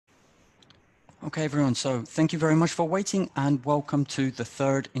Okay, everyone. So thank you very much for waiting and welcome to the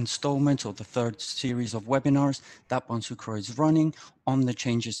third installment or the third series of webinars that Bonsucro is running on the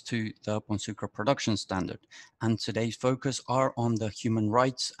changes to the Bonsucro Production Standard. And today's focus are on the human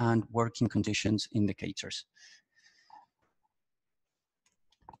rights and working conditions indicators.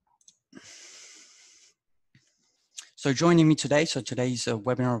 So joining me today, today's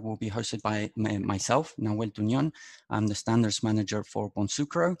webinar will be hosted by myself, Nahuel Tuñón. I'm the standards manager for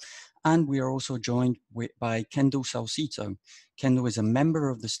Bonsucro, and we are also joined by Kendall Saucito. Kendall is a member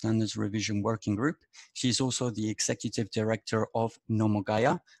of the Standards Revision Working Group. She is also the executive director of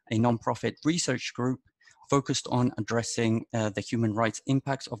Nomogaya, a nonprofit research group focused on addressing the human rights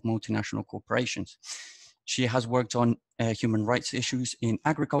impacts of multinational corporations. She has worked on human rights issues in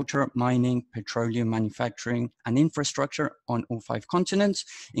agriculture, mining, petroleum manufacturing, and infrastructure on all 5 continents,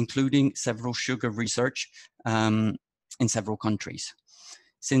 including several sugar research in several countries.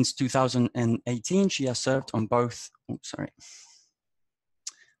 Since 2018, she has served on both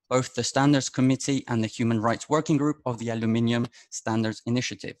the Standards Committee and the Human Rights Working Group of the Aluminium Standards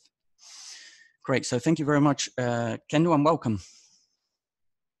Initiative. Great, so thank you very much, Kendall, and welcome.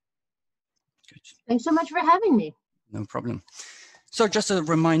 Good. Thanks so much for having me. No problem. So just a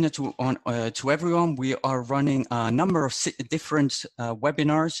reminder to everyone, we are running a number of different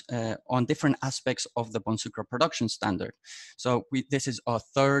webinars on different aspects of the Bonsucro Production Standard. So this is our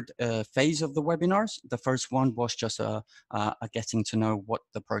third phase of the webinars. The first one was just a getting to know what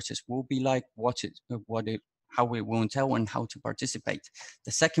the process will be like, how it will entail and how to participate.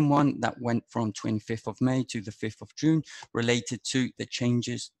 The second one that went from 25th of May to the 5th of June related to the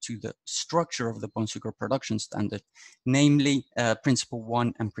changes to the structure of the Bonsucro Production Standard, namely Principle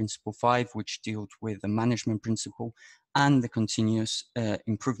 1 and Principle 5, which deal with the management principle and the continuous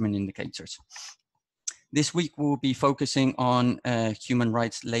improvement indicators. This week, we'll be focusing on human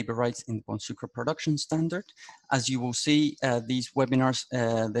rights, labor rights in the Bonsucro Production Standard. As you will see, these webinars,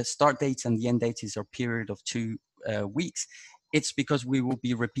 the start dates and the end date is a period of 2 weeks. It's because we will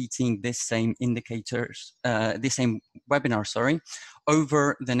be repeating this same indicators, this same webinar, sorry,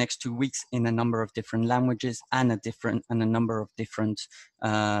 over the next 2 weeks in a number of different languages and a number of different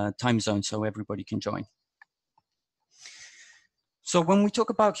time zones, so everybody can join. So when we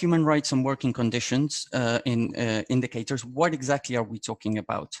talk about human rights and working conditions in indicators, what exactly are we talking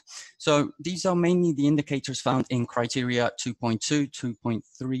about? So these are mainly the indicators found in criteria 2.2,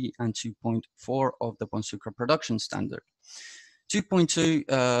 2.3, and 2.4 of the Bonsucro Production Standard.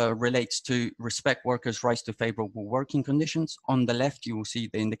 2.2 relates to respect workers' rights to favorable working conditions. On the left, you will see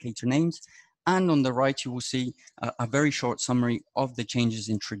the indicator names. And on the right, you will see a very short summary of the changes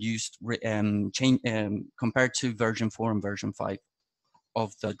introduced compared to version 4 and version 5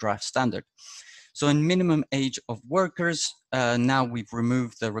 of the draft standard. So in minimum age of workers, now we've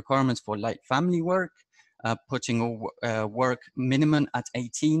removed the requirements for light family work, putting all work minimum at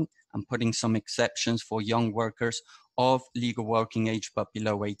 18 and putting some exceptions for young workers of legal working age but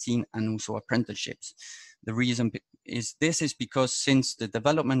below 18 and also apprenticeships. The reason is because since the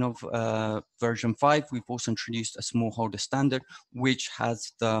development of version 5, we've also introduced a smallholder standard, which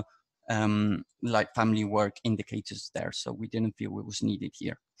has the light family work indicators there. So we didn't feel it was needed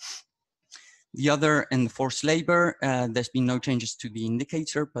here. The other in the forced labor, there's been no changes to the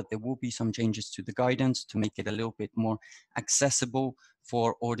indicator, but there will be some changes to the guidance to make it a little bit more accessible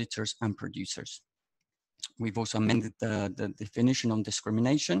for auditors and producers. We've also amended the definition on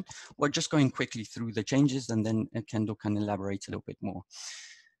discrimination. We're just going quickly through the changes and then Kendall can elaborate a little bit more.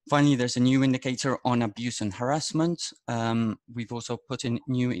 Finally, there's a new indicator on abuse and harassment. We've also put in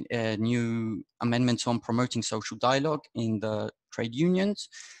new amendments on promoting social dialogue in the trade unions.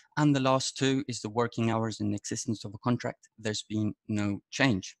 And the last 2 is the working hours in the existence of a contract. There's been no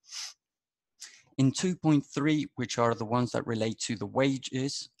change. In 2.3, which are the ones that relate to the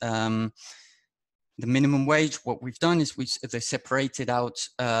wages, the minimum wage, what we've done is they separated out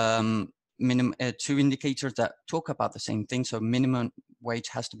 2 indicators that talk about the same thing. So minimum wage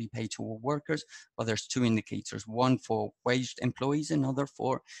has to be paid to all workers, but there's 2 indicators, one for waged employees, another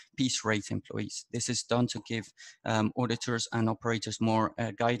for piece rate employees. This is done to give auditors and operators more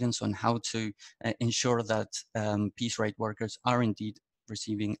guidance on how to ensure that piece rate workers are indeed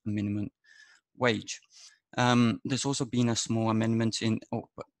receiving a minimum wage. There's also been a small amendment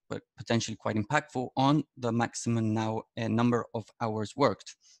but potentially quite impactful on the maximum number of hours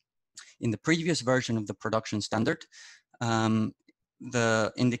worked. In the previous version of the production standard,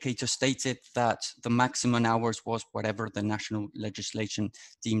 the indicator stated that the maximum hours was whatever the national legislation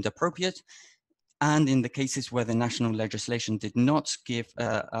deemed appropriate. And in the cases where the national legislation did not give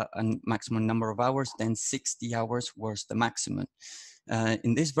a maximum number of hours, then 60 hours was the maximum.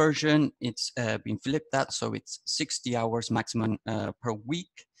 In this version, it's been flipped that, so it's 60 hours maximum per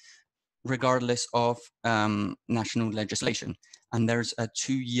week, regardless of national legislation. And there's a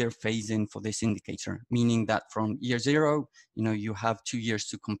 2-year phase-in for this indicator, meaning that from year 0, you have 2 years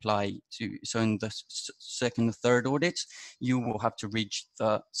to comply to. So in the second or third audits, you will have to reach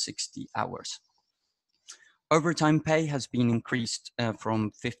the 60 hours. Overtime pay has been increased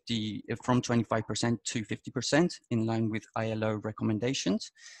from 25% to 50% in line with ILO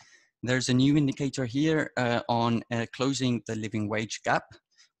recommendations. There's a new indicator here on closing the living wage gap.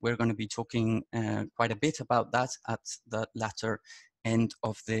 We're going to be talking quite a bit about that at the latter end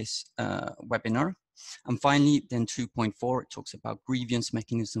of this webinar. And finally, then 2.4, it talks about grievance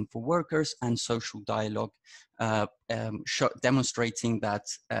mechanism for workers and social dialogue, demonstrating that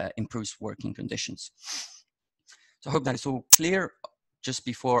improves working conditions. So I hope that is all clear. Just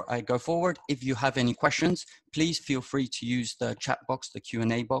before I go forward, if you have any questions, please feel free to use the chat box, the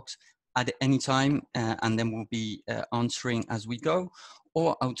Q&A box at any time, and then we'll be answering as we go.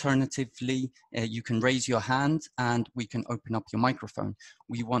 Or alternatively, you can raise your hand and we can open up your microphone.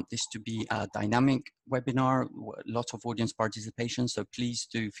 We want this to be a dynamic webinar, a lot of audience participation, so please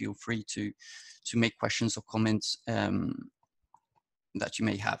do feel free to make questions or comments that you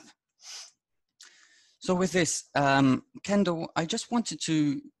may have. So with this, Kendall, I just wanted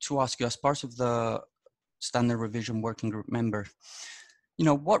to ask you, as part of the Standard Revision Working Group member,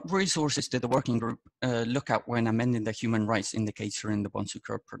 what resources did the working group look at when amending the human rights indicator in the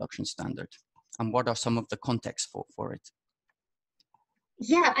Bonsucro Production Standard? And what are some of the context for it?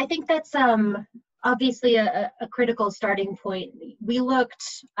 Yeah, I think that's obviously a critical starting point. We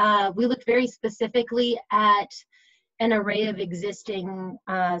looked very specifically at an array of existing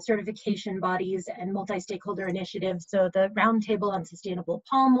certification bodies and multi-stakeholder initiatives. So the Roundtable on Sustainable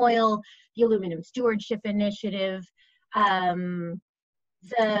Palm Oil, the Aluminum Stewardship Initiative, the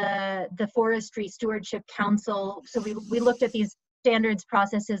Forestry Stewardship Council. So we looked at these standards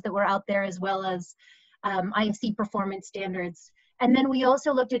processes that were out there, as well as IFC performance standards. And then we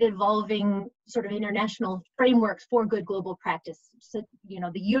also looked at evolving sort of international frameworks for good global practice. So, the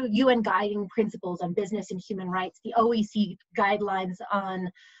UN guiding principles on business and human rights, the OECD guidelines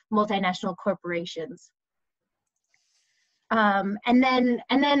on multinational corporations. And then,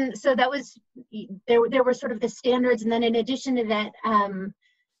 so that was, there were sort of the standards. And then in addition to that,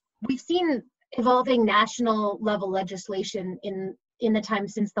 we've seen evolving national level legislation in the time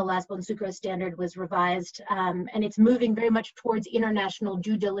since the last Bonsucro standard was revised, and it's moving very much towards international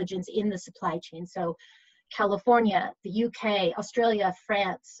due diligence in the supply chain. So California, the UK, Australia,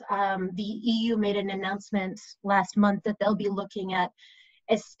 France, the EU made an announcement last month that they'll be looking at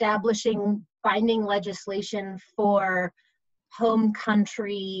establishing binding legislation for home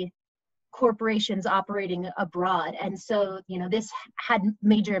country corporations operating abroad. And so, this had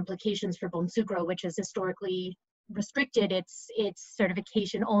major implications for Bonsucro, which is historically restricted its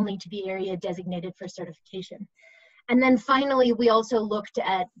certification only to the area designated for certification. And then finally, we also looked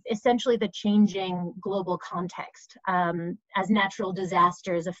at essentially the changing global context as natural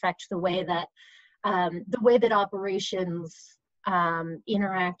disasters affect the way that operations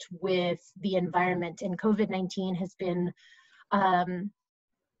interact with the environment. And COVID-19 has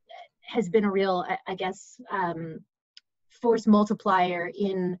been a real, I guess, force multiplier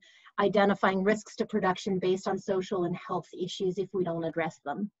in identifying risks to production based on social and health issues if we don't address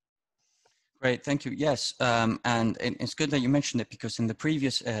them. Great, thank you. Yes, and it's good that you mentioned it, because in the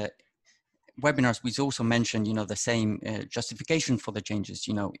previous webinars, we also mentioned, the same justification for the changes,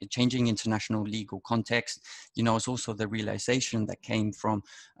 changing international legal context. It's also the realization that came from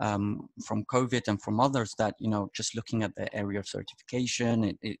COVID and from others that, just looking at the area of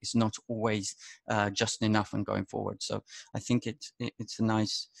certification, it's not always just enough and going forward. So I think it's a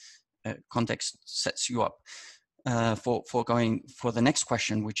nice context, sets you up for going for the next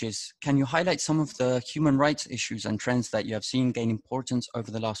question, which is, can you highlight some of the human rights issues and trends that you have seen gain importance over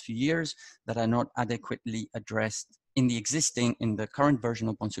the last few years that are not adequately addressed in the current version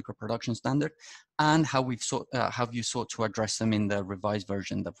of Bonsucro Production Standard, and how have you sought to address them in the revised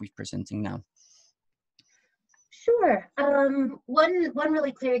version that we're presenting now? Sure. One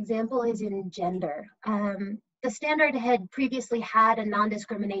really clear example is in gender. The standard had previously had a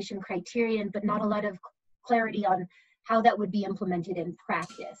non-discrimination criterion, but not a lot of clarity on how that would be implemented in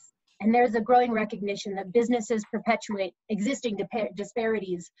practice. And there's a growing recognition that businesses perpetuate existing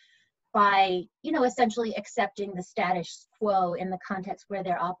disparities by, essentially accepting the status quo in the context where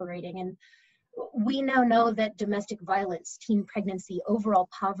they're operating. And we now know that domestic violence, teen pregnancy, overall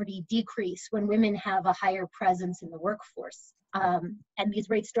poverty decrease when women have a higher presence in the workforce. And these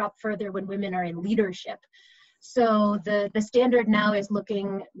rates drop further when women are in leadership. So the standard now is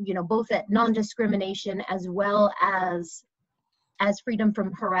looking, both at non-discrimination as well as freedom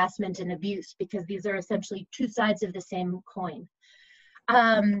from harassment and abuse, because these are essentially two sides of the same coin.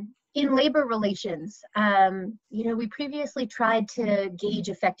 In labor relations, we previously tried to gauge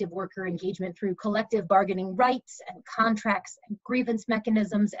effective worker engagement through collective bargaining rights and contracts and grievance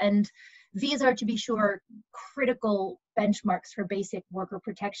mechanisms, and these are, to be sure, critical benchmarks for basic worker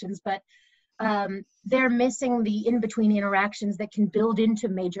protections, but they're missing the in-between interactions that can build into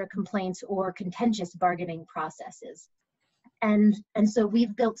major complaints or contentious bargaining processes. And so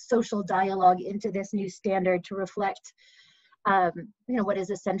we've built social dialogue into this new standard to reflect what is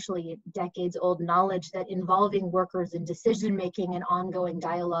essentially decades-old knowledge that involving workers in decision-making and ongoing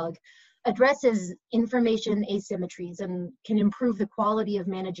dialogue addresses information asymmetries and can improve the quality of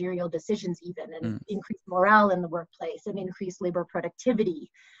managerial decisions even, and increase morale in the workplace and increase labor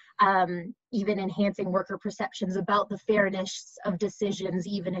productivity, even enhancing worker perceptions about the fairness of decisions,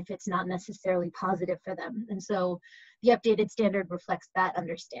 even if it's not necessarily positive for them. And so the updated standard reflects that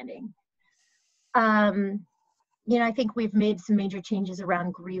understanding. I think we've made some major changes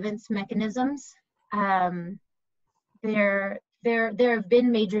around grievance mechanisms. There have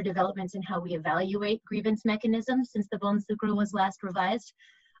been major developments in how we evaluate grievance mechanisms since the Bonsucro was last revised,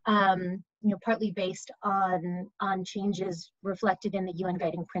 partly based on changes reflected in the UN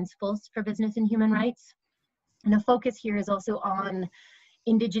Guiding Principles for Business and Human Rights. And a focus here is also on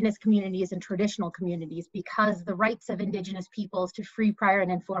Indigenous communities and traditional communities, because the rights of Indigenous peoples to free, prior,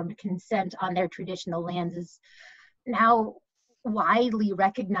 and informed consent on their traditional lands is now widely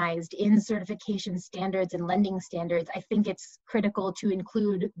recognized in certification standards and lending standards. I think it's critical to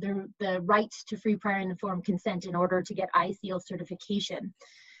include the rights to free, prior, and informed consent in order to get ICL certification.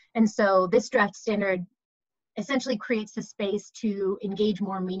 And so this draft standard essentially creates the space to engage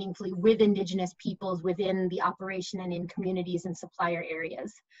more meaningfully with Indigenous peoples within the operation and in communities and supplier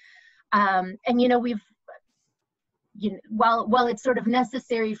areas. While it's sort of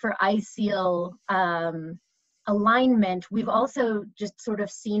necessary for ICL alignment, we've also just sort of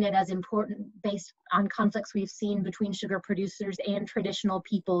seen it as important based on conflicts we've seen between sugar producers and traditional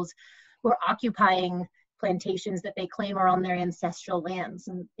peoples who are occupying plantations that they claim are on their ancestral lands.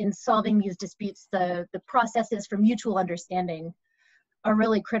 And in solving these disputes, the processes for mutual understanding are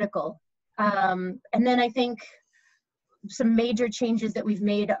really critical. And then I think some major changes that we've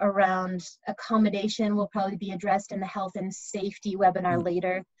made around accommodation will probably be addressed in the health and safety webinar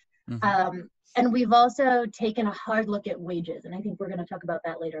later. And we've also taken a hard look at wages, and I think we're going to talk about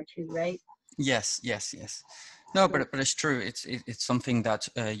that later too, right? Yes. No, but it's true. It's something that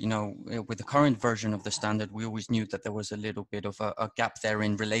with the current version of the standard, we always knew that there was a little bit of a gap there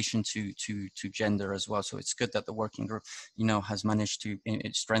in relation to gender as well. So it's good that the working group has managed to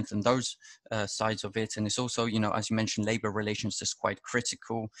strengthen those sides of it. And it's also as you mentioned, labor relations is quite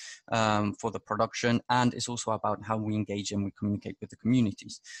critical for the production, and it's also about how we engage and we communicate with the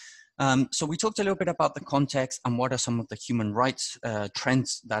communities. So we talked a little bit about the context and what are some of the human rights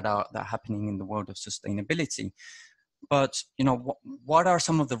trends that are happening in the world of sustainability. But what are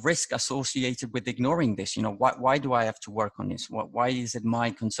some of the risks associated with ignoring this? Why do I have to work on this? Why is it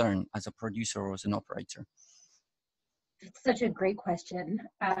my concern as a producer or as an operator? It's such a great question.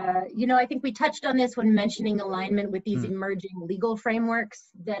 I think we touched on this when mentioning alignment with these emerging legal frameworks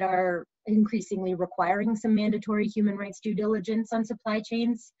that are increasingly requiring some mandatory human rights due diligence on supply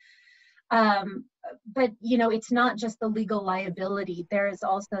chains. But it's not just the legal liability. There is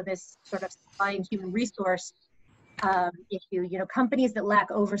also this sort of supply and human resource issue. Companies that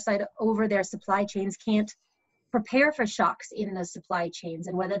lack oversight over their supply chains can't prepare for shocks in the supply chains,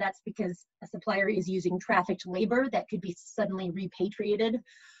 and whether that's because a supplier is using trafficked labor that could be suddenly repatriated,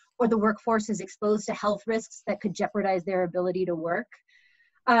 or the workforce is exposed to health risks that could jeopardize their ability to work.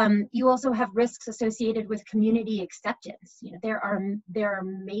 You also have risks associated with community acceptance. There are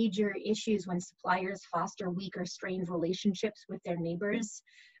major issues when suppliers foster weak or strained relationships with their neighbors.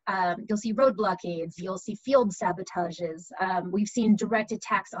 You'll see road blockades, you'll see field sabotages. We've seen direct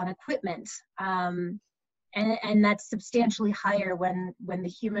attacks on equipment, and that's substantially higher when the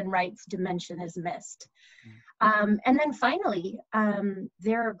human rights dimension is missed. And then finally,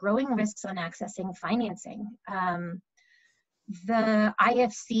 there are growing risks on accessing financing. The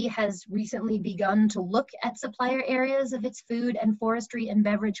IFC has recently begun to look at supplier areas of its food and forestry and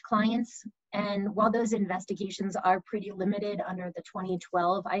beverage clients. And while those investigations are pretty limited under the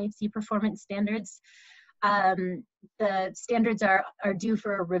 2012 IFC performance standards, the standards are due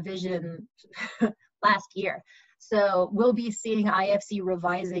for a revision last year. So we'll be seeing IFC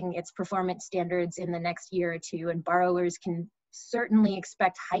revising its performance standards in the next year or two, and borrowers can certainly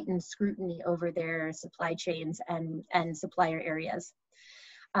expect heightened scrutiny over their supply chains and supplier areas.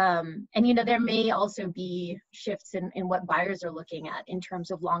 And there may also be shifts in what buyers are looking at in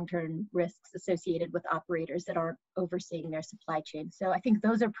terms of long-term risks associated with operators that aren't overseeing their supply chain. So I think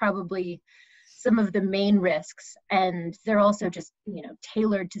those are probably some of the main risks, and they're also just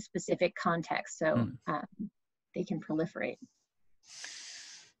tailored to specific contexts, so they can proliferate.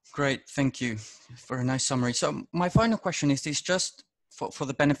 Great, thank you for a nice summary. So my final question is just for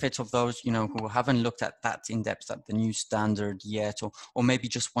the benefit of those who haven't looked at that in depth at the new standard yet, or maybe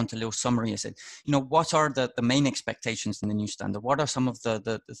just want a little summary. Is it what are the main expectations in the new standard? What are some of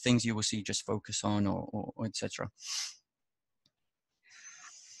the things you will see just focus on, or etc.?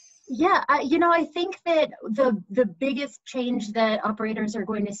 Yeah, I think that the biggest change that operators are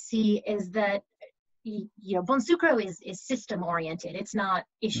going to see is that Bonsucro is system oriented. It's not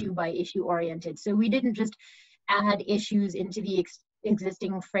issue by issue oriented. So we didn't just add issues into the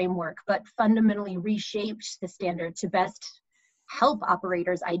existing framework, but fundamentally reshaped the standard to best help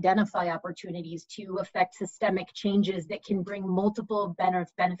operators identify opportunities to affect systemic changes that can bring multiple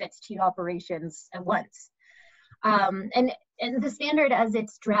benefits to operations at once. And the standard as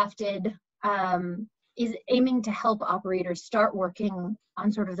it's drafted is aiming to help operators start working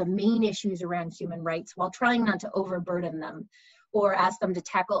on sort of the main issues around human rights while trying not to overburden them or ask them to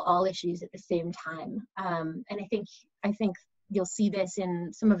tackle all issues at the same time. And I think you'll see this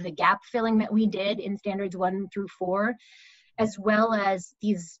in some of the gap filling that we did in standards 1 through 4, as well as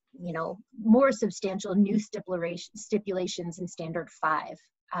these, more substantial new stipulations in standard 5.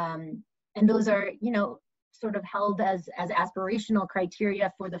 And those are, sort of held as aspirational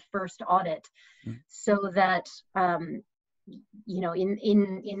criteria for the first audit, so that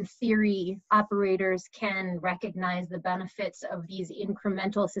in theory, operators can recognize the benefits of these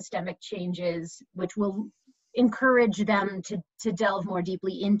incremental systemic changes, which will encourage them to delve more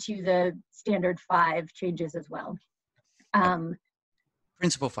deeply into the standard 5 changes as well.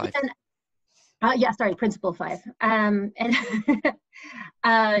 Principle 5. Principle 5. And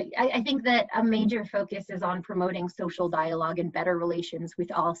I think that a major focus is on promoting social dialogue and better relations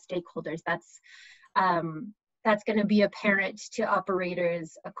with all stakeholders. That's going to be apparent to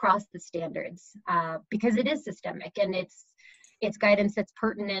operators across the standards, because it is systemic, and it's guidance that's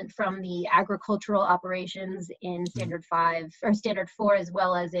pertinent from the agricultural operations in standard 5 or standard 4, as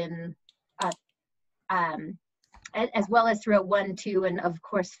well as in throughout 1, 2, and of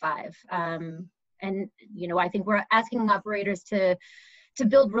course 5. And I think we're asking operators to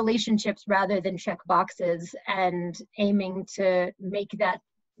build relationships rather than check boxes, and aiming to make that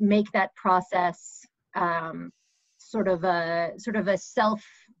process sort of a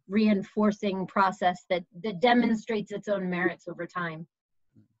self-reinforcing process that demonstrates its own merits over time.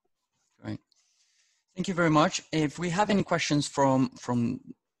 Great, thank you very much. If we have any questions from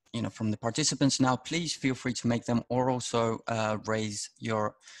the participants now, please feel free to make them, or also raise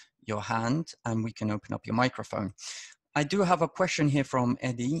your hand and we can open up your microphone. I do have a question here from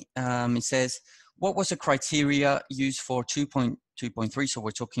Eddie. It says, what was the criteria used for 2.2.3? So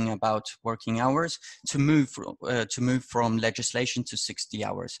we're talking about working hours to move from legislation to 60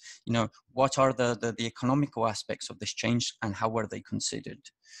 hours. What are the economical aspects of this change, and how were they considered?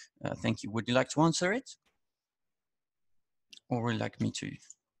 Thank you. Would you like to answer it, or would you like me to?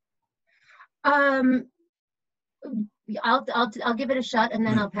 I'll give it a shot, and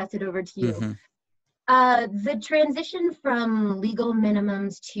then I'll pass it over to you. Mm-hmm. The transition from legal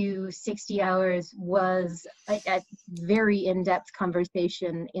minimums to 60 hours was a very in-depth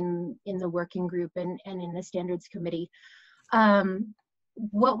conversation in the working group and in the standards committee.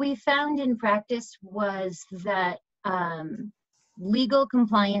 What we found in practice was that legal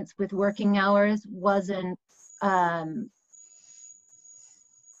compliance with working hours wasn't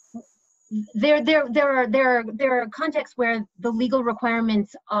there are contexts where the legal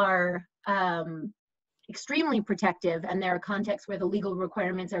requirements are extremely protective, and there are contexts where the legal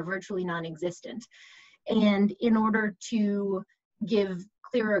requirements are virtually non-existent. And in order to give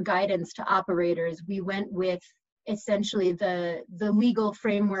clearer guidance to operators, we went with essentially the legal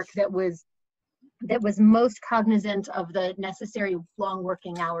framework that was most cognizant of the necessary long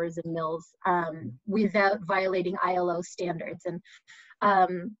working hours in mills, without violating ILO standards. And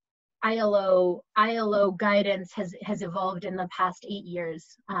ILO guidance has evolved in the past 8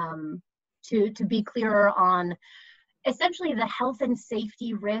 years to be clearer on essentially the health and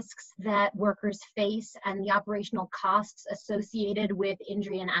safety risks that workers face and the operational costs associated with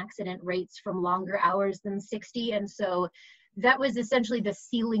injury and accident rates from longer hours than 60. And so that was essentially the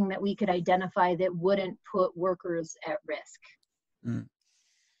ceiling that we could identify that wouldn't put workers at risk.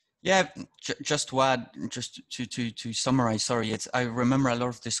 Yeah, just to add, just to summarize, sorry, I remember a lot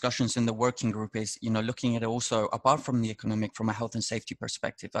of discussions in the working group is, looking at it also apart from the economic, from a health and safety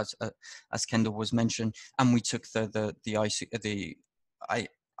perspective, as Kendall was mentioned, and we took the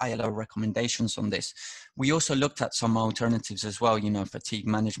ILO recommendations on this. We also looked at some alternatives as well, fatigue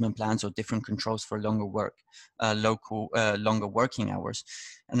management plans or different controls for longer working hours.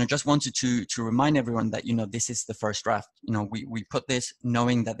 And I just wanted to remind everyone that, this is the first draft. We put this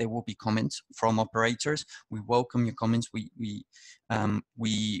knowing that there will be comments from operators. We welcome your comments. We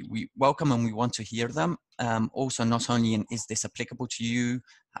welcome and we want to hear them. Also, not only is this applicable to you,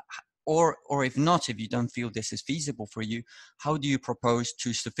 or if not, if you don't feel this is feasible for you, how do you propose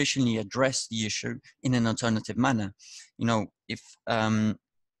to sufficiently address the issue in an alternative manner?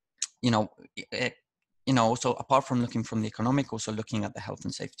 Also apart from looking from the economic, also looking at the health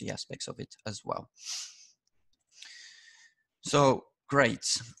and safety aspects of it as well. So great.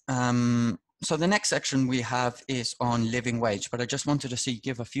 So the next section we have is on living wage, but I just wanted to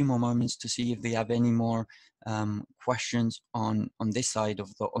give a few more moments to see if they have any more questions on this side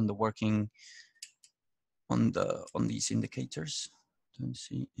of the working on these indicators. Don't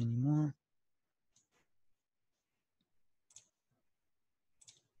see any more.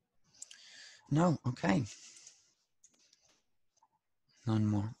 No, okay. None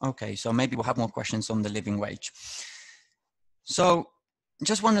more. Okay, so maybe we'll have more questions on the living wage. So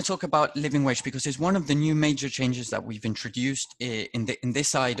just want to talk about living wage because it's one of the new major changes that we've introduced in this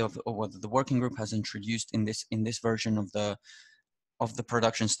side of, or what the working group has introduced in this version of the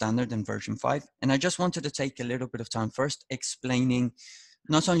production standard in version 5. And I just wanted to take a little bit of time first explaining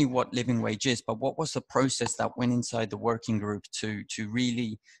not only what living wage is, but what was the process that went inside the working group to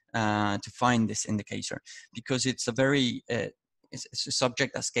really to find this indicator, because it's a very it's a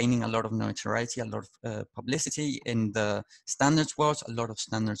subject that's gaining a lot of notoriety, a lot of publicity in the standards world. A lot of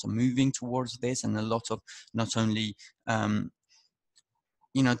standards are moving towards this, and a lot of not only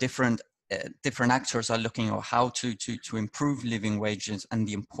different actors are looking at how to improve living wages and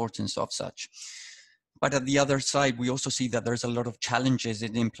the importance of such. But at the other side, we also see that there's a lot of challenges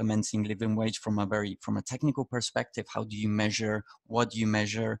in implementing living wage from a technical perspective. How do you measure? What do you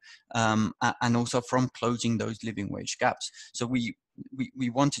measure? And also from closing those living wage gaps. So we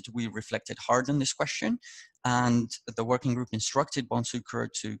reflected hard on this question, and the working group instructed Bonsucro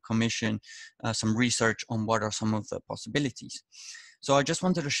to commission some research on what are some of the possibilities. So I just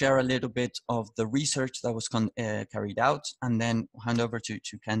wanted to share a little bit of the research that was carried out, and then hand over to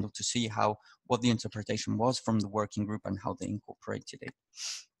Kendall to see what the interpretation was from the working group and how they incorporated it.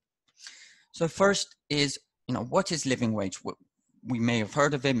 So first is, what is living wage? We may have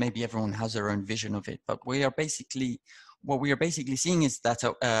heard of it, maybe everyone has their own vision of it, but what we are basically seeing is that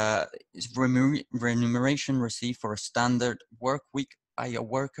remuneration received for a standard work week by a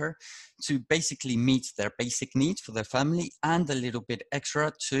worker to basically meet their basic needs for their family and a little bit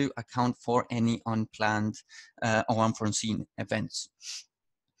extra to account for any unplanned or unforeseen events.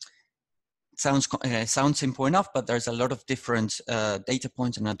 Sounds simple enough, but there's a lot of different data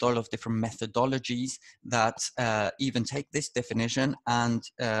points and a lot of different methodologies that even take this definition and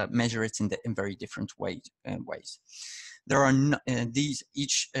measure it in very different ways. There are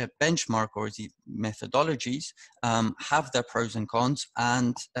each benchmark or the methodologies have their pros and cons,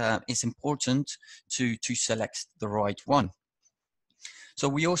 and it's important to select the right one. So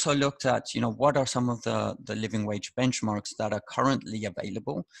we also looked at, what are some of the living wage benchmarks that are currently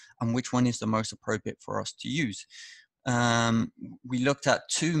available and which one is the most appropriate for us to use. We looked at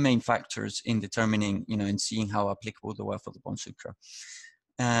two main factors in determining, and seeing how applicable they were for the Bonsucro.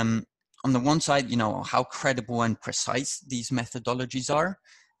 On the one side, how credible and precise these methodologies are.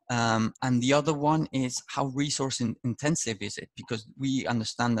 And the other one is how resource intensive is it? Because we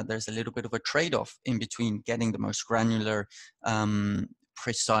understand that there's a little bit of a trade-off in between getting the most granular,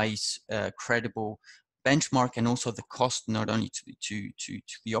 precise, credible benchmark, and also the cost not only to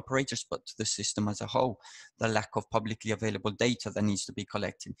the operators but to the system as a whole. The lack of publicly available data that needs to be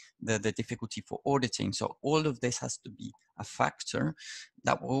collected, the difficulty for auditing. So all of this has to be a factor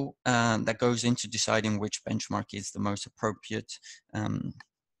that will that goes into deciding which benchmark is the most appropriate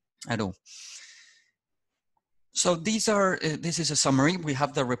at all. So these are this is a summary. We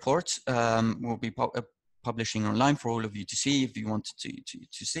have the report. We'll be publishing online for all of you to see if you wanted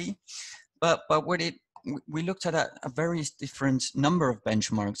to see. But we looked at a very different number of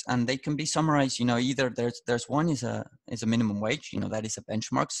benchmarks, and they can be summarized. Either there's one is a minimum wage. That is a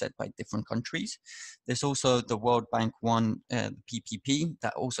benchmark set by different countries. There's also the World Bank one, PPP.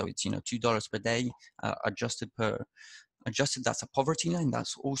 That also it's $2 per day, adjusted per adjusted, that's a poverty line.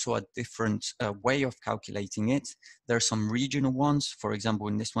 That's also a different way of calculating it. There are some regional ones. For example,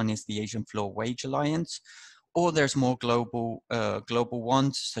 in this one is the Asian Floor Wage Alliance, or there's more global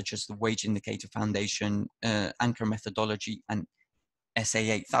ones, such as the Wage Indicator Foundation, Anchor Methodology, and SA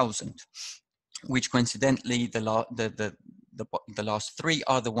 8000, which coincidentally, the last three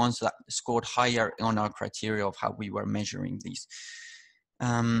are the ones that scored higher on our criteria of how we were measuring these.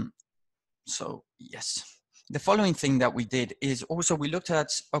 So yes. The following thing that we did is also we looked at,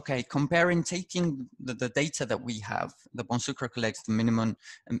 okay, comparing, taking the data that we have, the Bonsucro collects the minimum,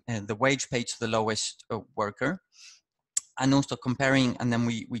 the wage paid to the lowest worker, and also comparing, and then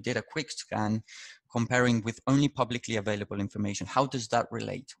we did a quick scan, comparing with only publicly available information. How does that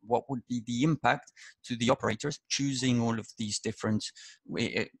relate? What would be the impact to the operators choosing all of these different,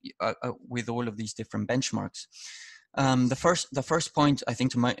 with all of these different benchmarks? The first point I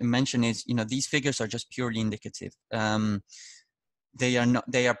think to mention is, these figures are just purely indicative. They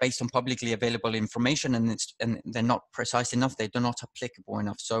are based on publicly available information, and they're not precise enough. They're not applicable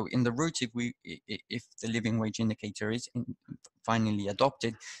enough. So in the root, if the living wage indicator is finally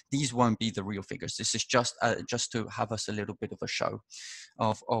adopted, these won't be the real figures. This is just to have us a little bit of a show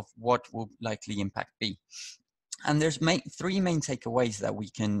of what will likely impact be. And there's three main takeaways that we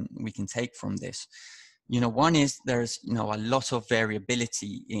can take from this. One is there's, a lot of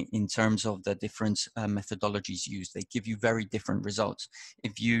variability in terms of the different methodologies used. They give you very different results.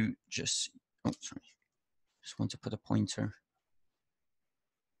 If you just want to put a pointer.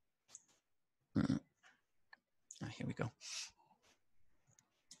 Here we go.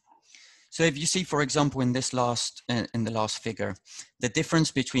 So if you see, for example, in this in the last figure, the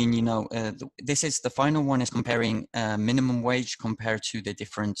difference between, this is the final one is comparing minimum wage compared to the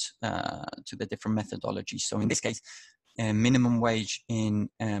different methodologies. So in this case, minimum wage in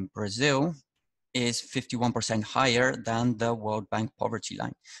Brazil is 51% higher than the World Bank poverty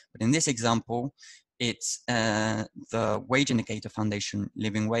line. But in this example, it's the Wage Indicator Foundation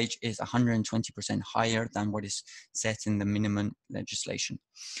living wage is 120% higher than what is set in the minimum legislation.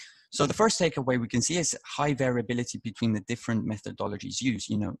 So the first takeaway we can see is high variability between the different methodologies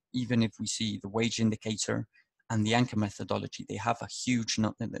used. Even if we see the wage indicator and the anchor methodology, they have a huge,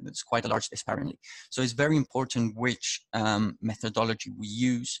 it's quite a large disparity. So it's very important which methodology we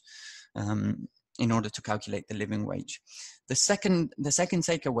use in order to calculate the living wage. The second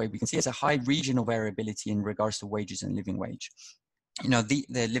takeaway we can see is a high regional variability in regards to wages and living wage.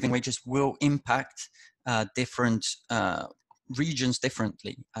 The living wages will impact different regions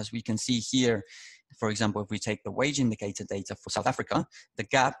differently. As we can see here, for example, if we take the wage indicator data for South Africa, the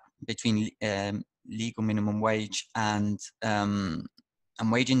gap between legal minimum wage and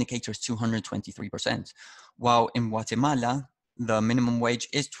wage indicator is 223%, while in Guatemala, the minimum wage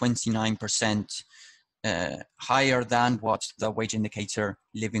is 29% higher than what the wage indicator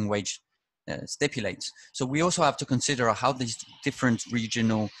living wage stipulates. So we also have to consider how these different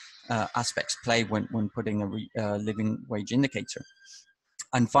regional aspects play when putting a living wage indicator.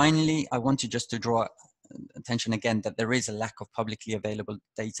 And finally, I want to draw attention again that there is a lack of publicly available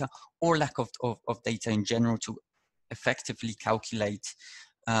data or lack of data in general to effectively calculate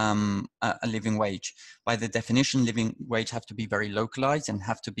a living wage. By the definition, living wage have to be very localized and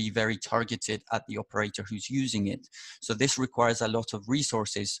have to be very targeted at the operator who's using it. So this requires a lot of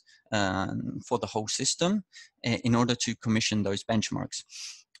resources for the whole system in order to commission those benchmarks.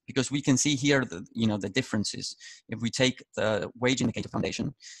 Because we can see here the differences. If we take the Wage Indicator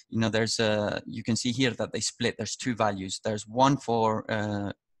Foundation, you can see here that they split. There's two values. There's one for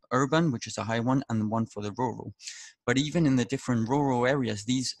urban, which is a high one, and one for the rural. But even in the different rural areas,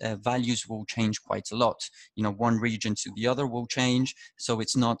 these values will change quite a lot. One region to the other will change. So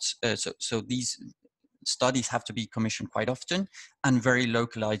it's not, so these studies have to be commissioned quite often and very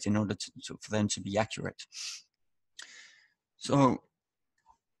localized in order for them to be accurate. So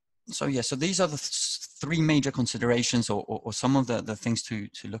yeah, so these are the three major considerations or some of the things to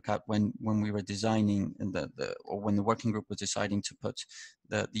look at when we were designing or when the working group was deciding to put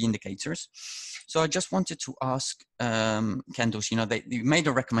the indicators. So I just wanted to ask Kendall, you made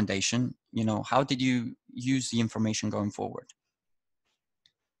a recommendation, how did you use the information going forward?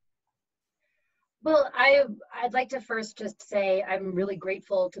 Well, I'd like to first just say I'm really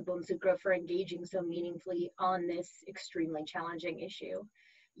grateful to Bonsucro for engaging so meaningfully on this extremely challenging issue.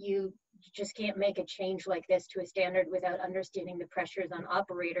 You just can't make a change like this to a standard without understanding the pressures on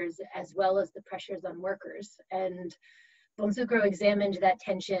operators as well as the pressures on workers. And Bonsucro examined that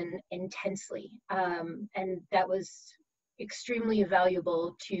tension intensely. And that was extremely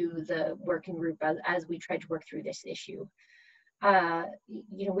valuable to the working group as we tried to work through this issue.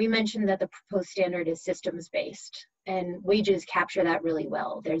 we mentioned that the proposed standard is systems based, and wages capture that really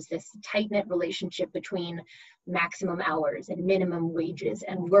well. There's this tight-knit relationship between maximum hours and minimum wages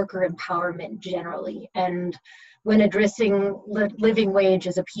and worker empowerment generally. And when addressing living wage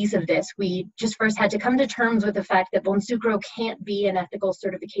as a piece of this, we just first had to come to terms with the fact that Bonsucro can't be an ethical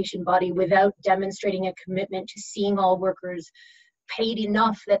certification body without demonstrating a commitment to seeing all workers paid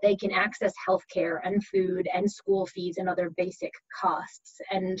enough that they can access healthcare and food and school fees and other basic costs.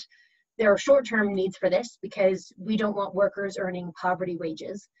 And there are short-term needs for this because we don't want workers earning poverty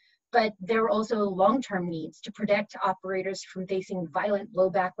wages, but there are also long-term needs to protect operators from facing violent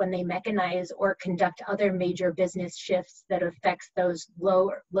blowback when they mechanize or conduct other major business shifts that affects those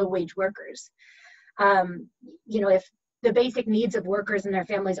low-wage workers. If the basic needs of workers and their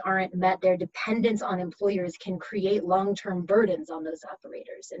families aren't met, their dependence on employers can create long-term burdens on those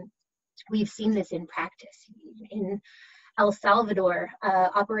operators. And we've seen this in practice. In El Salvador,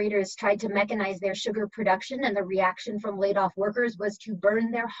 operators tried to mechanize their sugar production, and the reaction from laid off workers was to burn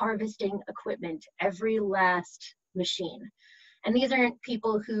their harvesting equipment, every last machine. And these aren't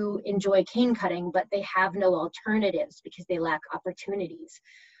people who enjoy cane cutting, but they have no alternatives because they lack opportunities.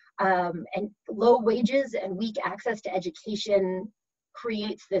 And low wages and weak access to education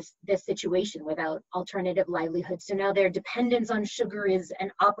creates this situation without alternative livelihoods. So now their dependence on sugar is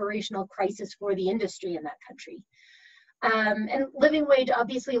an operational crisis for the industry in that country. And living wage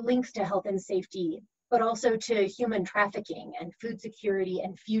obviously links to health and safety, but also to human trafficking and food security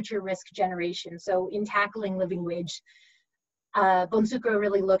and future risk generation. So in tackling living wage, Bonsucro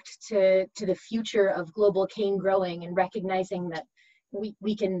really looked to the future of global cane growing and recognizing that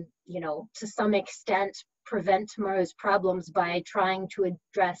we can, to some extent, prevent tomorrow's problems by trying to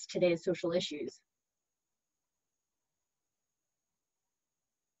address today's social issues.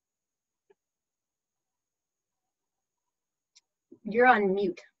 You're on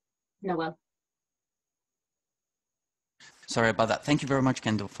mute, Noel. Sorry about that. Thank you very much,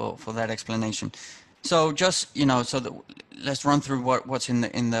 Kendall, for that explanation. So just, let's run through what's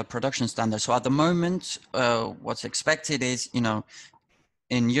in the production standard. So at the moment, what's expected is,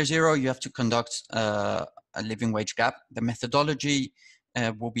 in year 0, you have to conduct a living wage gap. The methodology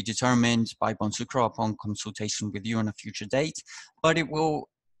will be determined by Bonsucro upon consultation with you on a future date, but it will,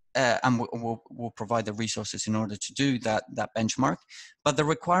 and we'll provide the resources in order to do that benchmark. But the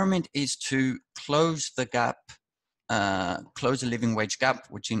requirement is to close the gap, close the living wage gap,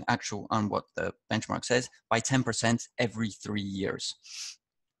 which in actual on what the benchmark says, by 10% every 3 years.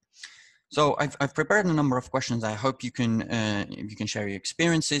 So I've prepared a number of questions. I hope you can share your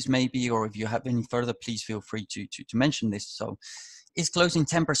experiences maybe, or if you have any further, please feel free to mention this. So is closing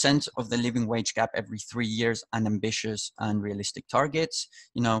 10% of the living wage gap every 3 years an ambitious and realistic targets?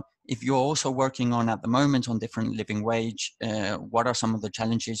 If you're also working on at the moment on different living wage, what are some of the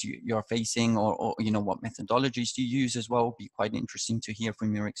challenges you're facing, or what methodologies do you use as well? It'd be quite interesting to hear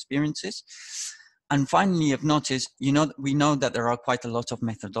from your experiences. And finally, I've noticed, we know that there are quite a lot of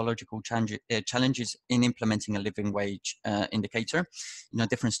methodological challenges in implementing a living wage indicator.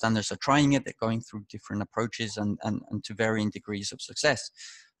 Different standards are trying it, they're going through different approaches and to varying degrees of success.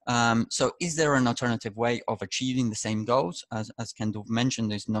 So is there an alternative way of achieving the same goals? As Kendall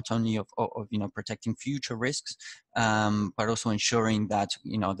mentioned, is not only of protecting future risks, but also ensuring that,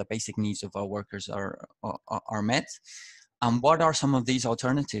 the basic needs of our workers are met. And what are some of these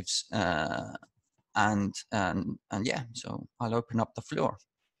alternatives? And yeah, so I'll open up the floor.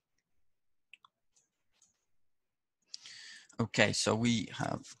 Okay, so we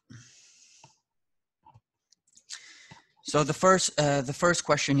have. So the first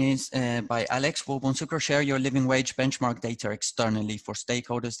question is by Alex. Will Bonsucro share your living wage benchmark data externally for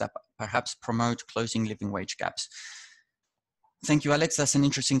stakeholders that perhaps promote closing living wage gaps? Thank you, Alex. That's an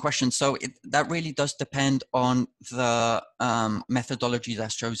interesting question. So that really does depend on the methodology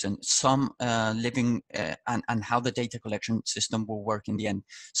that's chosen. Some and how the data collection system will work in the end.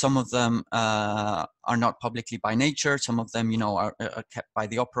 Some of them are not publicly by nature. Some of them, are kept by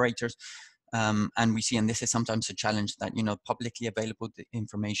the operators. And we see, and this is sometimes a challenge, that publicly available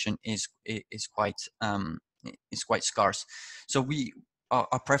information is quite scarce. So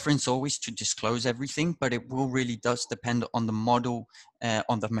our preference always to disclose everything, but it will really does depend on the model,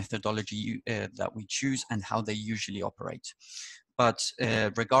 on the methodology that we choose and how they usually operate. But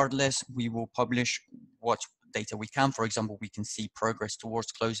regardless, we will publish what data we can. For example, we can see progress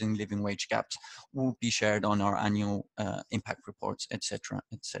towards closing living wage gaps will be shared on our annual impact reports, etc.,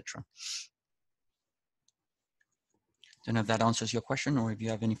 etc. Don't know if that answers your question, or if you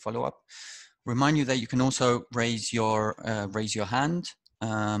have any follow-up. Remind you that you can also raise your hand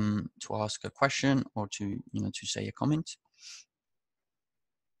to ask a question or to say a comment.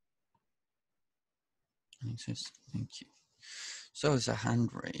 Thank you. So there's a hand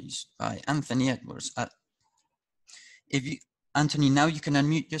raised by Anthony Edwards. Anthony, now you can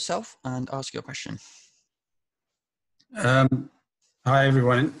unmute yourself and ask your question. Hi,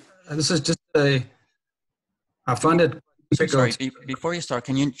 everyone. This is just I find it difficult. Sorry, before you start,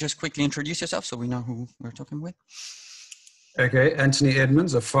 can you just quickly introduce yourself so we know who we're talking with? Okay, Anthony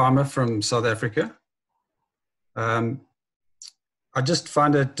Edmonds, a farmer from South Africa. I just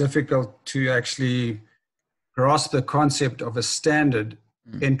find it difficult to actually grasp the concept of a standard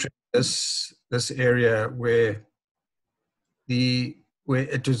entering this area where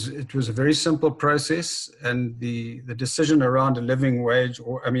it was a very simple process, and the decision around a living wage,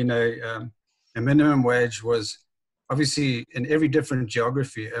 or I mean a minimum wage, was obviously in every different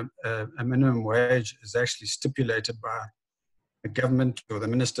geography. A minimum wage is actually stipulated by the government or the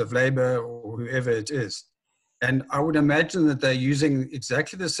Minister of Labour or whoever it is. And I would imagine that they're using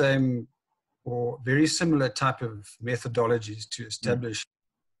exactly the same or very similar type of methodologies to establish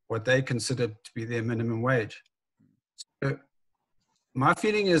what they consider to be their minimum wage. So my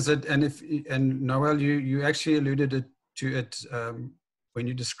feeling is that, and Noel, you actually alluded to it when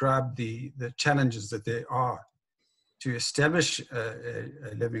you described the challenges that there are to establish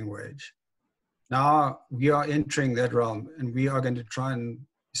a living wage. Now we are entering that realm, and we are going to try and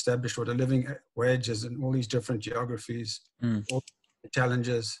establish what a living wage is in all these different geographies, all the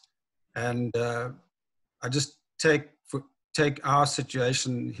challenges. And I just take our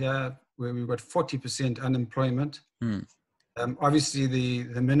situation here, where we've got 40% unemployment. Obviously, the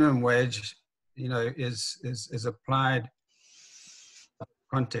minimum wage, is applied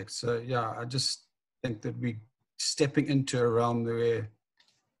context. So yeah, I just think that we're stepping into a realm where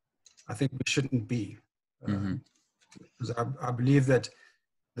I think we shouldn't be. Because I believe that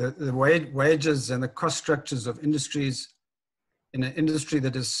the wages and the cost structures of industries, in an industry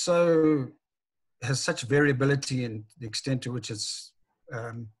that is has such variability in the extent to which it's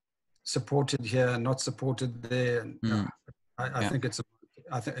supported here and not supported there, and I think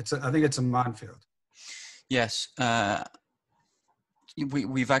it's a minefield. Yes.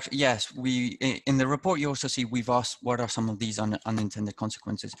 We've actually, yes, in the report you also see we've asked what are some of these unintended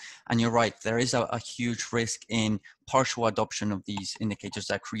consequences, and you're right, there is a huge risk in partial adoption of these indicators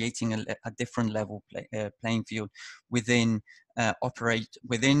that are creating a different level playing field within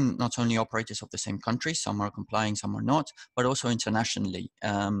not only operators of the same country, some are complying, some are not, but also internationally.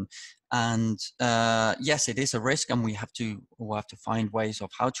 Yes, it is a risk, and we'll have to find ways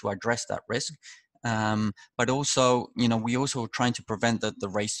of how to address that risk. But also, we also trying to prevent the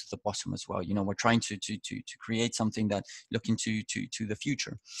race to the bottom as well. We're trying to create something that looking to the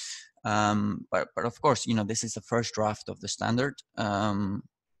future. But of course, this is the first draft of the standard.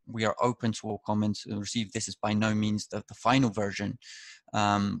 We are open to all comments received. This is by no means the final version.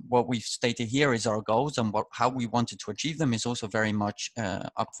 What we've stated here is our goals, and how we wanted to achieve them is also very much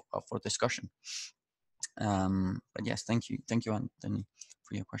up for discussion. But yes, thank you, Anthony,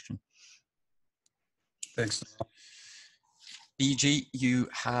 for your question. Thanks. BG, you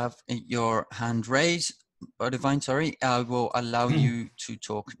have your hand raised. Divine, sorry, I will allow you to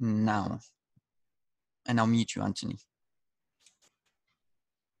talk now. And I'll mute you, Anthony.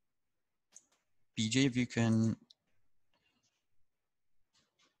 BG, if you can.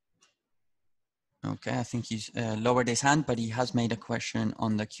 Okay, I think he's lowered his hand, but he has made a question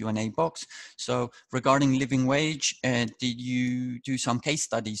on the Q&A box. So regarding living wage, did you do some case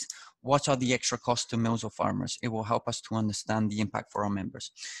studies? What are the extra costs to mills or farmers? It will help us to understand the impact for our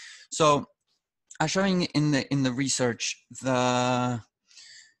members. So as showing in the research, the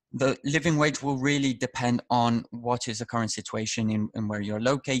living wage will really depend on what is the current situation in where you're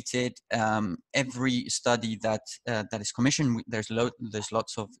located. Every study that is commissioned, there's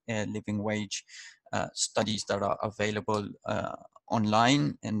lots of living wage studies that are available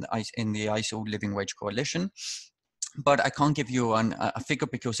online in the ISO Living Wage Coalition. But I can't give you a figure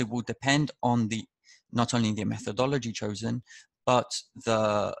because it will depend on not only the methodology chosen, but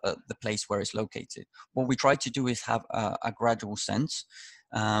the place where it's located. What we try to do is have a gradual sense.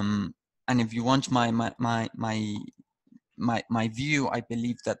 And if you want my view, I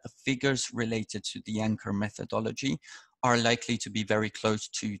believe that the figures related to the anchor methodology are likely to be very close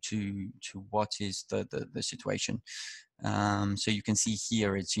to what is the situation. So you can see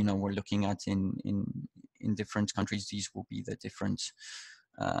here, it's, we're looking at in different countries, these will be the different,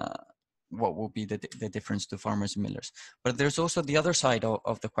 what will be the difference to farmers and millers. But there's also the other side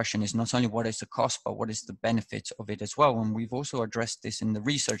of the question is not only what is the cost, but what is the benefit of it as well. And we've also addressed this in the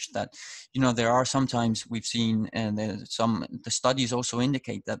research that, there are sometimes we've seen, and the studies also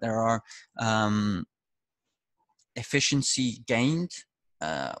indicate that there are efficiency gained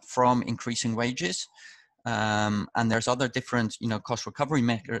from increasing wages. And there's other different, cost recovery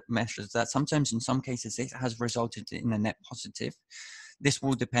measures that sometimes in some cases it has resulted in a net positive. This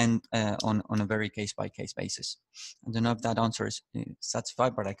will depend on a very case-by-case basis. I don't know if that answer is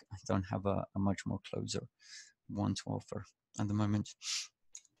satisfied, but I don't have a much more closer one to offer at the moment.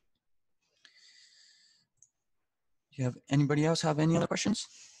 Do you have anybody else have any other questions?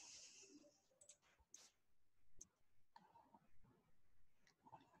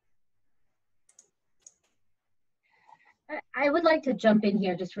 I would like to jump in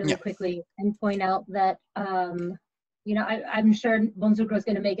here just really quickly and point out that, I'm sure Bonsucro is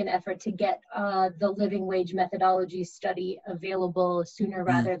going to make an effort to get the living wage methodology study available sooner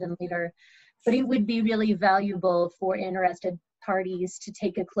rather than later. But it would be really valuable for interested parties to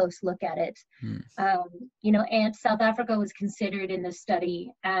take a close look at it. And South Africa was considered in the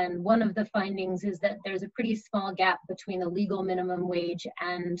study, and one of the findings is that there's a pretty small gap between the legal minimum wage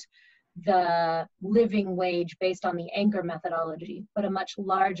and the living wage based on the anchor methodology, but a much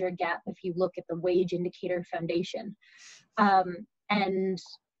larger gap if you look at the Wage Indicator Foundation.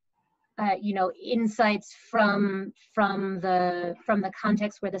 Insights from the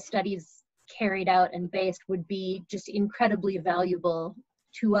context where the study's carried out and based would be just incredibly valuable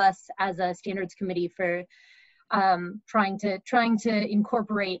to us as a standards committee for trying to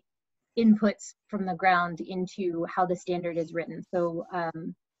incorporate inputs from the ground into how the standard is written. So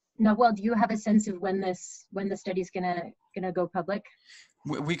Nawal, do you have a sense of when the study's gonna go public?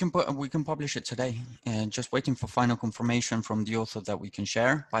 We can publish it today, and just waiting for final confirmation from the author that we can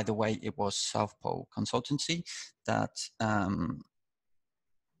share. By the way, it was South Pole Consultancy that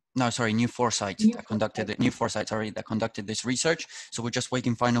New Foresight that conducted this research. So we're just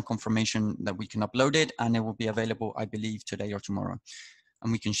waiting final confirmation that we can upload it, and it will be available, I believe, today or tomorrow,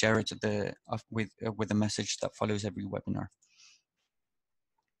 and we can share it with the message that follows every webinar.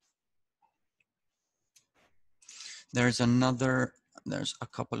 There's a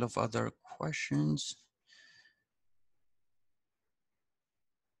couple of other questions.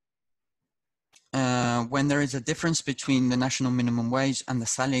 When there is a difference between the national minimum wage and the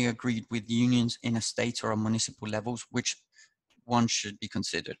salary agreed with unions in a state or a municipal levels, which one should be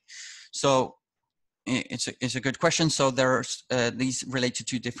considered? So it's a good question. So there's these relate to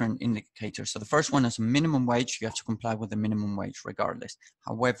two different indicators. So the first one is minimum wage. You have to comply with the minimum wage regardless.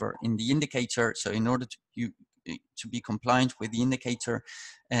 However, in the indicator, so in order to be compliant with the indicator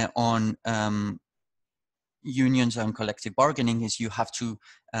on unions and collective bargaining, is you have to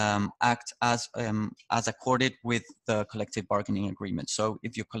act as accorded with the collective bargaining agreement. So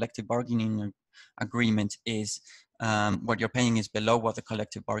if your collective bargaining agreement is what you're paying is below what the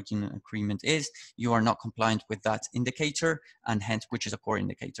collective bargaining agreement is, you are not compliant with that indicator, and hence, which is a core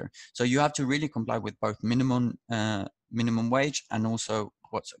indicator. So you have to really comply with both minimum wage and also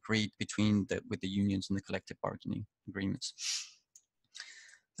what's agreed with the unions and the collective bargaining agreements.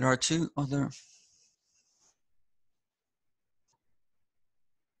 There are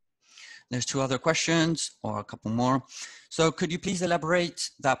There's two other questions, or a couple more. So could you please elaborate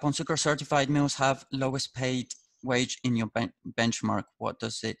that Bonsucro certified mills have lowest paid wage in your benchmark? What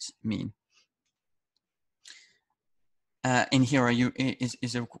does it mean? In here,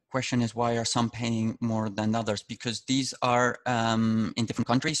 the question is, why are some paying more than others? Because these are in different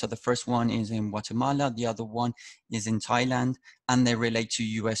countries. So the first one is in Guatemala, the other one is in Thailand, and they relate to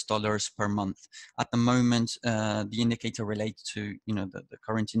US dollars per month. At the moment, the indicator relates to, the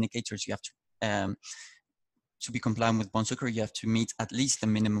current indicators. You have to be compliant with Bonsucro, you have to meet at least the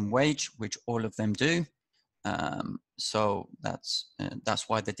minimum wage, which all of them do. So that's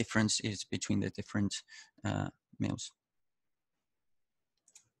why the difference is between the different mills.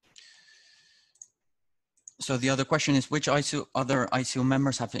 So the other question is, which other ICO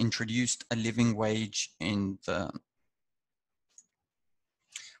members have introduced a living wage in the?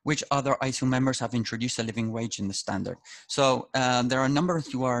 Which other ICO members have introduced a living wage in the standard? So there are a number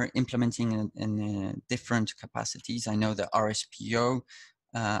who are implementing in different capacities. I know the RSPO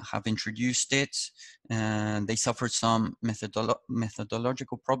have introduced it, and they suffered some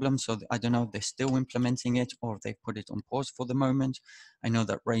methodological problems. So I don't know if they're still implementing it or if they put it on pause for the moment. I know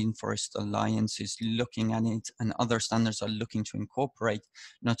that Rainforest Alliance is looking at it, and other standards are looking to incorporate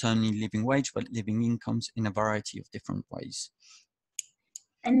not only living wage, but living incomes in a variety of different ways.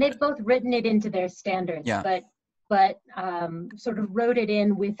 And they've both written it into their standards, but sort of wrote it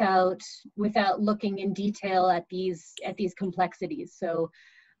in without looking in detail at these complexities. So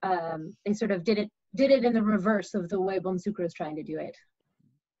they sort of did it in the reverse of the way Bonsucro is trying to do it.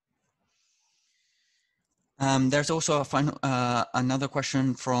 There's also another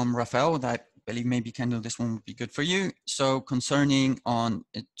question from Rafael that I believe maybe Kendall, this one would be good for you. So concerning on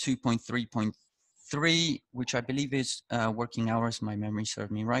 2.3.3, 3, which I believe is working hours, my memory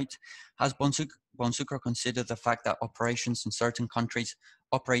serves me right. Has Bonsucro considered the fact that operations in certain countries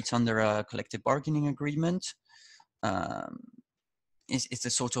operate under a collective bargaining agreement? It's a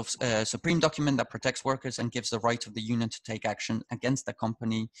sort of supreme document that protects workers and gives the right of the union to take action against the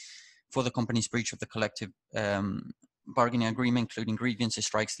company for the company's breach of the collective bargaining agreement, including grievances,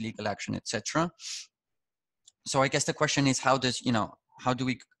 strikes, legal action, etc. So I guess the question is, how do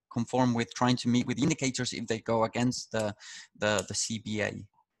we conform with trying to meet with indicators if they go against the CBA?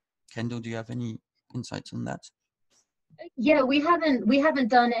 Kendall, do you have any insights on that? Yeah, we haven't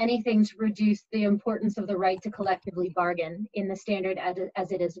done anything to reduce the importance of the right to collectively bargain in the standard as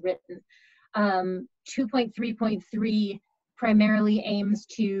it is written. 2.3.3 primarily aims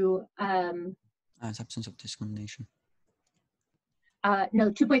to Absence of discrimination. No,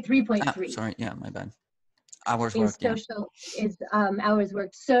 2.3.3. Sorry, yeah, my bad. Hours is worked. social is hours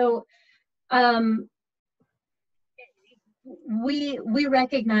worked. So we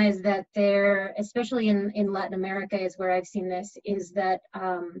recognize that there, especially in Latin America, is where I've seen this, is that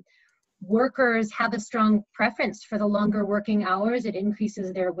workers have a strong preference for the longer working hours. It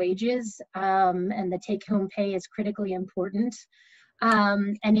increases their wages, and the take-home pay is critically important.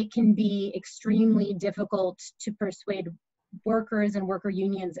 And it can be extremely difficult to persuade workers and worker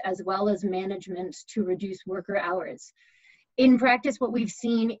unions as well as management to reduce worker hours. In practice, what we've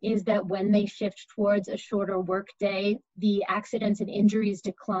seen is that when they shift towards a shorter work day, the accidents and injuries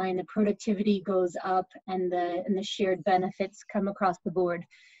decline, the productivity goes up, and the shared benefits come across the board.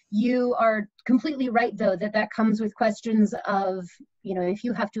 You are completely right, though, that comes with questions of, if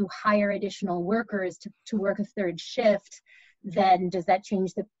you have to hire additional workers to work a third shift, then does that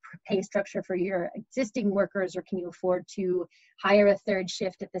change the pay structure for your existing workers, or can you afford to hire a third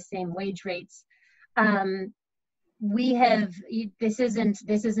shift at the same wage rates? This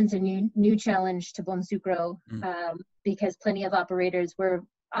isn't a new challenge to Bonsucro, because plenty of operators were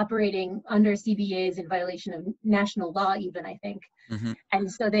operating under CBAs in violation of national law, even, I think.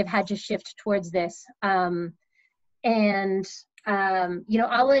 And so they've had to shift towards this. I'll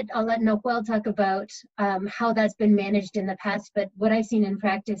let Noel talk about how that's been managed in the past, but what I've seen in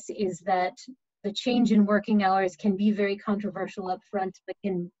practice is that the change in working hours can be very controversial up front, but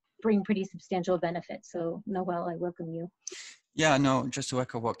can bring pretty substantial benefits. So Noel, I welcome you. Yeah, no, just to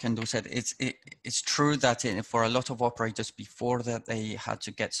echo what Kendall said, it's true that for a lot of operators before that they had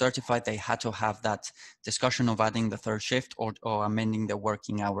to get certified, they had to have that discussion of adding the third shift or amending their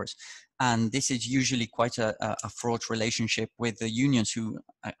working hours. And this is usually quite a fraught relationship with the unions who,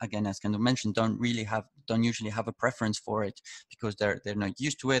 again, as Kendall mentioned, don't usually have a preference for it because they're not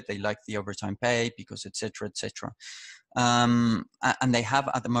used to it. They like the overtime pay because et cetera, et cetera. And they have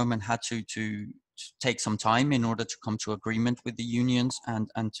at the moment had to take some time in order to come to agreement with the unions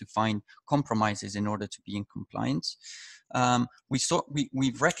and to find compromises in order to be in compliance.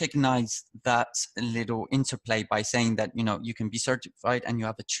 We've recognized that little interplay by saying that, you can be certified and you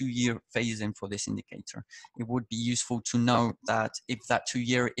have a 2-year phase in for this indicator. It would be useful to know that if that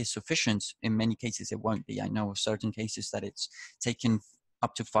 2-year is sufficient, in many cases it won't be. I know of certain cases that it's taken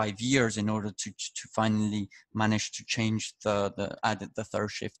up to 5 years in order to finally manage to change added the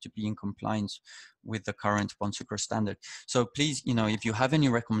third shift to be in compliance with the current Bonsucro standard. So please, if you have any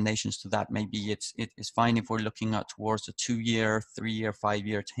recommendations to that, maybe it's fine if we're looking at towards a 2-year, 3-year,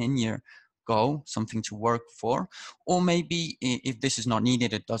 5-year, 10-year goal, something to work for, or maybe if this is not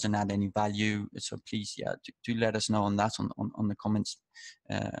needed, it doesn't add any value. So please, do let us know on that on the comments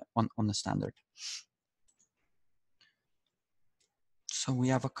on the standard. So we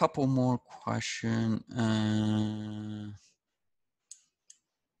have a couple more questions.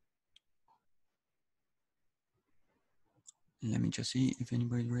 Let me just see if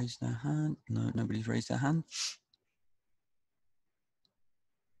anybody raised their hand. No, nobody's raised their hand.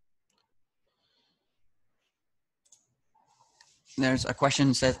 There's a question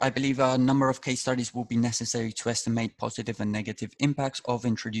that says, I believe a number of case studies will be necessary to estimate positive and negative impacts of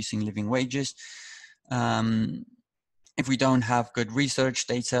introducing living wages. If we don't have good research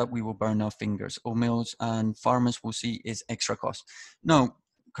data, we will burn our fingers. All mills and farmers will see is extra cost. No,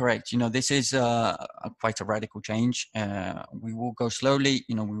 correct. This is quite a radical change. We will go slowly.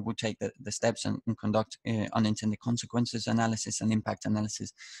 We will take the steps and conduct unintended consequences analysis and impact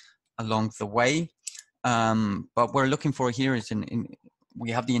analysis along the way. But we're looking for here is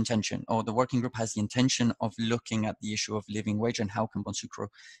we have the intention, or the working group has the intention of looking at the issue of living wage and how can Bonsucro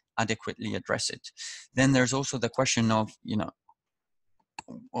adequately address it. Then there's also the question of,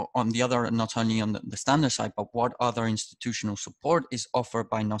 on the other, not only on the standard side, but what other institutional support is offered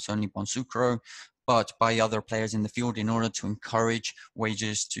by not only Bonsucro, but by other players in the field in order to encourage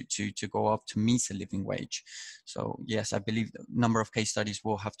wages to go up to meet a living wage. So yes, I believe a number of case studies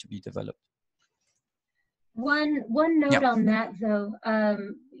will have to be developed. One note on that though,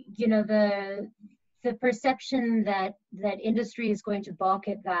 you know, the perception that industry is going to balk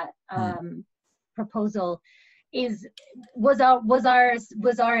at that proposal was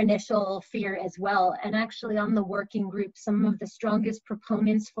our initial fear as well. And actually on the working group, some of the strongest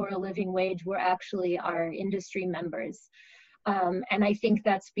proponents for a living wage were actually our industry members. And I think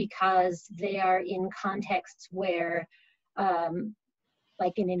that's because they are in contexts where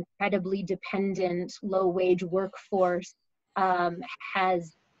like an incredibly dependent low wage workforce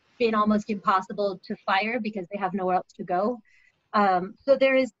has been almost impossible to fire because they have nowhere else to go. So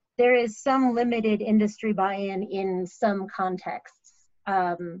there is some limited industry buy-in in some contexts.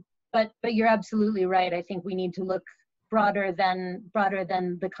 But you're absolutely right. I think we need to look broader than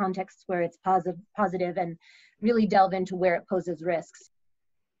the contexts where it's positive and really delve into where it poses risks.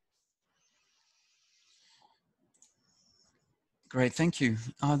 Great, thank you.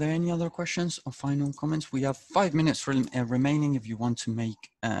 Are there any other questions or final comments? We have 5 minutes remaining if you want to make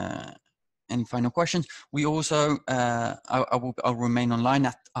any final questions. We also, I'll remain online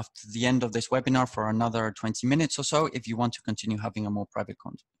after the end of this webinar for another 20 minutes or so if you want to continue having a more private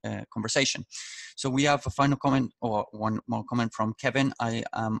conversation. So we have a final comment or one more comment from Kevin. I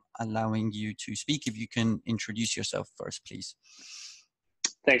am allowing you to speak. If you can introduce yourself first, please.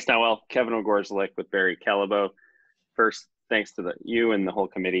 Thanks, Noel. Kevin O'Gorzalik with Barry Calabo. First, thanks to you and the whole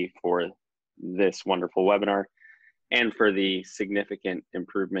committee for this wonderful webinar and for the significant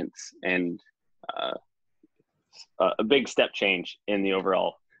improvements and a big step change in the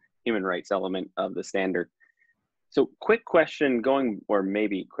overall human rights element of the standard. So quick question going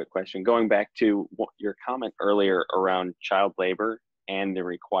back to your comment earlier around child labor and the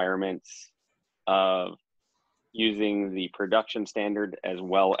requirements of using the production standard as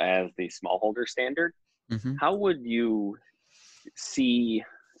well as the smallholder standard. Mm-hmm. How would you see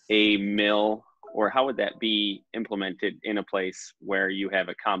a mill, or how would that be implemented in a place where you have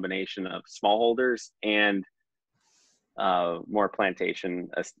a combination of smallholders and more plantation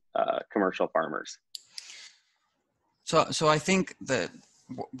commercial farmers? So I think that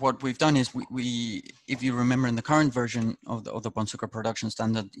what we've done is we if you remember in the current version of the Bonsucro Production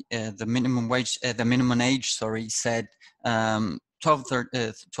Standard, the minimum wage, the minimum age, said 12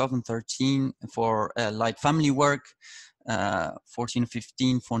 and 13 for light family work, 14 and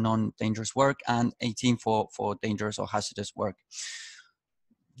 15 for non-dangerous work, and 18 for dangerous or hazardous work.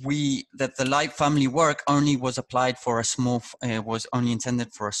 That the light family work only was applied for a small, was only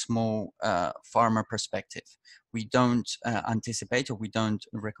intended for a small farmer perspective. We don't anticipate, or we don't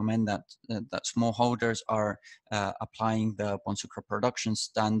recommend that smallholders are applying the Bonsucro Production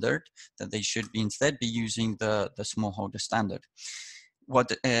Standard, that they should instead be using the smallholder standard.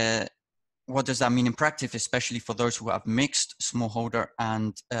 What does that mean in practice, especially for those who have mixed smallholder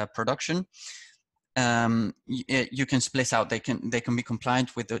and production? You can split out. They can be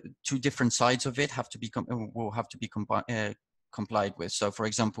compliant with the two different sides of it. Will have to be complied with. So, for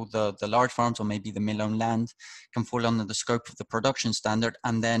example, the large farms or maybe the mill-owned land can fall under the scope of the production standard,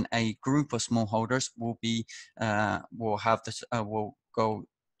 and then a group of smallholders will go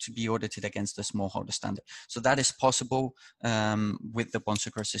to be audited against the smallholder standard. So that is possible with the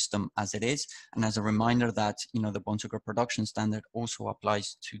Bonsucro system as it is. And as a reminder that, the Bonsucro Production Standard also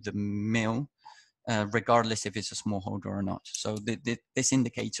applies to the mill, regardless if it's a smallholder or not. So this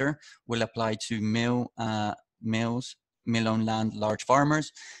indicator will apply to mills, mill-owned land, large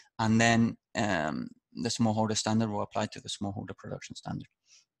farmers, and then the smallholder standard will apply to the smallholder production standard.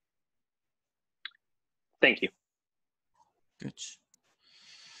 Thank you. Good.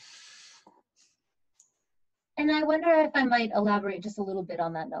 And I wonder if I might elaborate just a little bit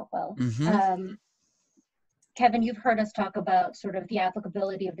on that note, Will. Mm-hmm. Kevin, you've heard us talk about sort of the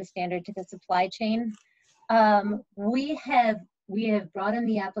applicability of the standard to the supply chain. We have broadened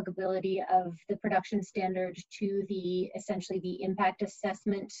the applicability of the production standard to essentially the impact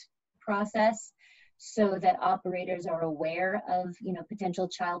assessment process, so that operators are aware of potential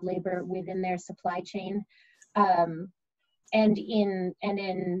child labor within their supply chain. And in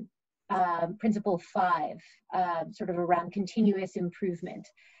Principle 5, sort of around continuous improvement.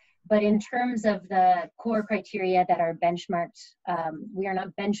 But in terms of the core criteria that are benchmarked, we are not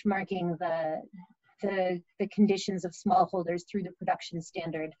benchmarking the conditions of smallholders through the production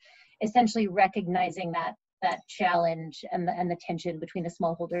standard, essentially recognizing that challenge and the tension between the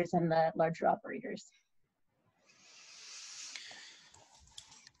smallholders and the larger operators.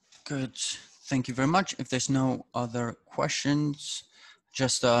 Good, thank you very much. If there's no other questions,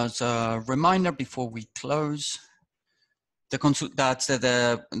 Just as a reminder before we close, the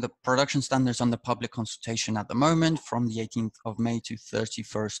production standards on the public consultation at the moment from the 18th of May to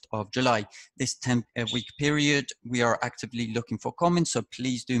 31st of July. This 10-week period, we are actively looking for comments, so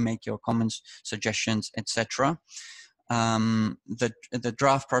please do make your comments, suggestions, etc. The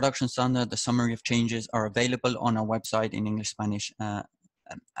draft production standard, the summary of changes are available on our website in English, Spanish,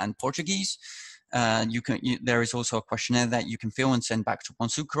 and Portuguese. There is also a questionnaire that you can fill and send back to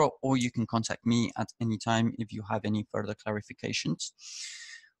Bonsucro, or you can contact me at any time if you have any further clarifications.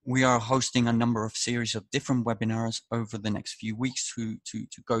 We are hosting a number of series of different webinars over the next few weeks to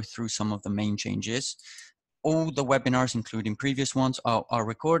go through some of the main changes. All the webinars, including previous ones, are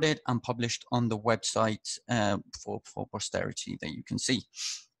recorded and published on the website for posterity that you can see.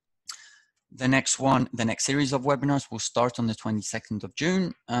 The next series of webinars will start on the 22nd of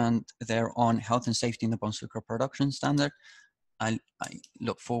June, and they're on health and safety in the Bonsucro Production Standard. I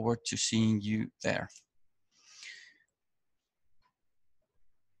look forward to seeing you there.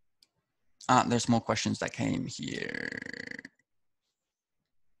 There's more questions that came here.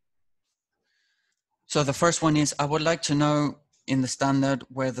 So the first one is, I would like to know in the standard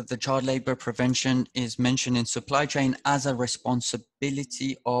whether the child labor prevention is mentioned in supply chain as a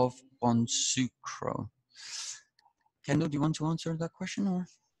responsibility of Bonsucro. Kendall, do you want to answer that question? Or?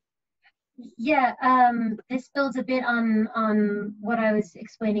 Yeah, this builds a bit on what I was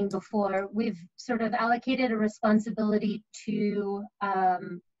explaining before. We've sort of allocated a responsibility to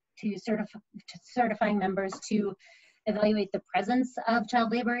certifying members to evaluate the presence of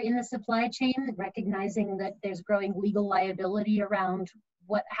child labor in the supply chain, recognizing that there's growing legal liability around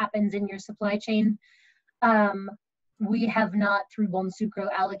what happens in your supply chain. We have not, through Bonsucro,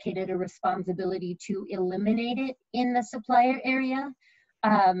 allocated a responsibility to eliminate it in the supplier area,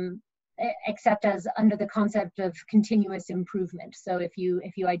 except as under the concept of continuous improvement. So if you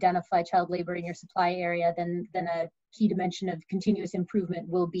identify child labor in your supply area, then a key dimension of continuous improvement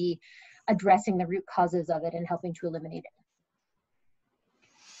will be addressing the root causes of it and helping to eliminate it.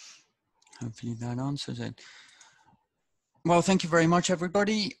 Hopefully that answers it. Well, thank you very much,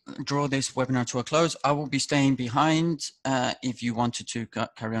 everybody. Draw this webinar to a close. I will be staying behind if you wanted to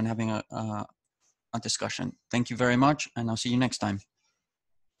carry on having a discussion. Thank you very much, and I'll see you next time.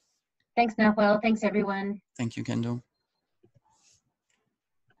 Thanks, Nahuel. Thanks, everyone. Thank you, Kendall.